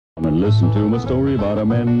and listen to my story about a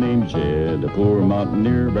man named Jed. A poor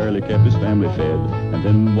mountaineer, barely kept his family fed. And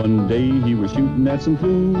then one day he was shooting at some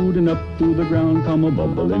food, and up through the ground come a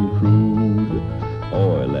bubbling crude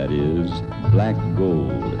oil, that is, black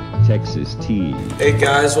gold, Texas tea. Hey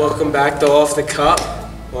guys, welcome back to Off the Cup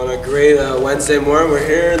on a great Wednesday morning. We're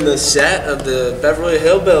here in the set of the Beverly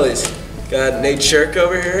Hillbillies. Got Nate Shirk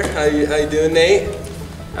over here. How you doing, Nate?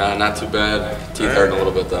 Not too bad. Teeth hurting a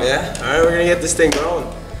little bit though. Yeah? Alright, we're gonna get this thing going.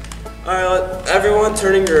 Alright, everyone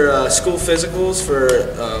turning your school physicals for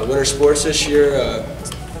winter sports this year.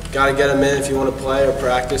 Gotta get them in if you want to play or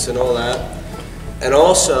practice and all that. And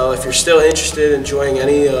also, if you're still interested in joining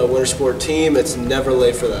any winter sport team, it's never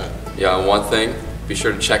late for that. Yeah, and one thing, be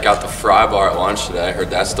sure to check out the fry bar at lunch today. I heard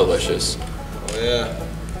that's delicious. Oh yeah.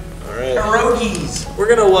 Alright. Pierogies. We're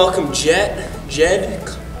gonna welcome Jed.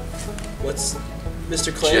 What's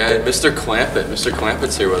Mr. Clampett? Mr. Clampett. Mr.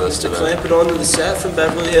 Clampett's here with us today. Mr. Clampett onto the set from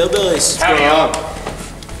Beverly Hillbillies. What's going on?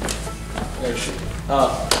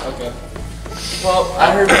 Oh, okay. Well,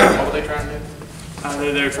 I heard. What were they trying to do?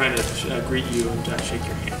 They're trying to greet you and shake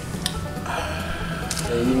your hand.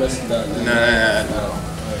 You must have done No.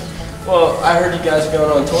 Right. Well, I heard you guys are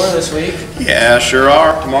going on tour this week. Yeah, sure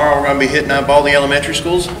are. Tomorrow we're going to be hitting up all the elementary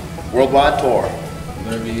schools, worldwide tour.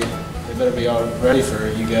 They better be all ready for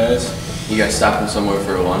you guys. You guys stopping somewhere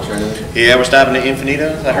for lunch or anything? Yeah, we're stopping at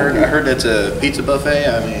Infinito's. I heard that's a pizza buffet.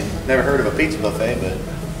 I mean, never heard of a pizza buffet, but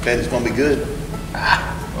bet it's going to be good.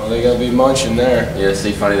 Well, they're going to be munching there. Yeah,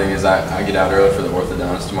 see, funny thing is I get out early for the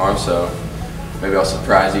orthodontist tomorrow, so maybe I'll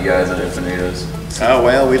surprise you guys at Infinito's. Oh,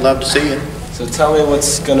 well, we'd love to see you. So tell me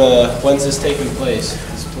when's this taking place,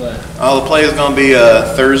 this play? Oh, the play is going to be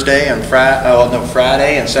Thursday and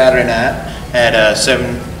Friday and Saturday night at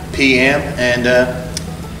 7 p.m. and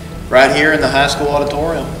right here in the high school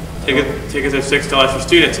auditorium. Tickets are $6 for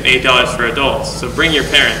students and $8 for adults. So bring your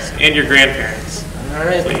parents and your grandparents. All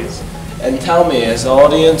right. Please. And tell me, as the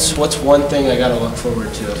audience, what's one thing I gotta look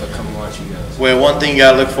forward to if I come watch you guys? Well, one thing you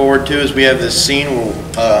gotta look forward to is we have this scene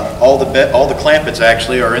where all the Clampetts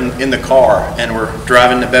actually are in the car, and we're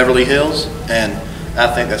driving to Beverly Hills, and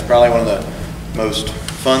I think that's probably one of the most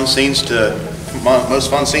fun scenes to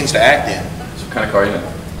act in. So what kind of car you in?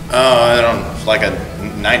 I don't know, it's like a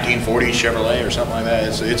 1940s Chevrolet or something like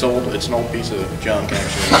that. It's old. It's an old piece of junk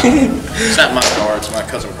actually. It's not my car. It's my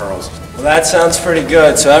cousin Carl's. Well, that sounds pretty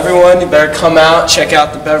good. So everyone, you better come out, check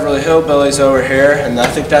out the Beverly Hillbillies over here, and I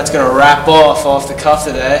think that's going to wrap off the cuff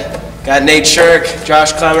today. Got Nate Shirk,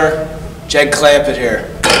 Josh Clemmer, Jed Clampett here.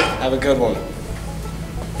 Have a good one.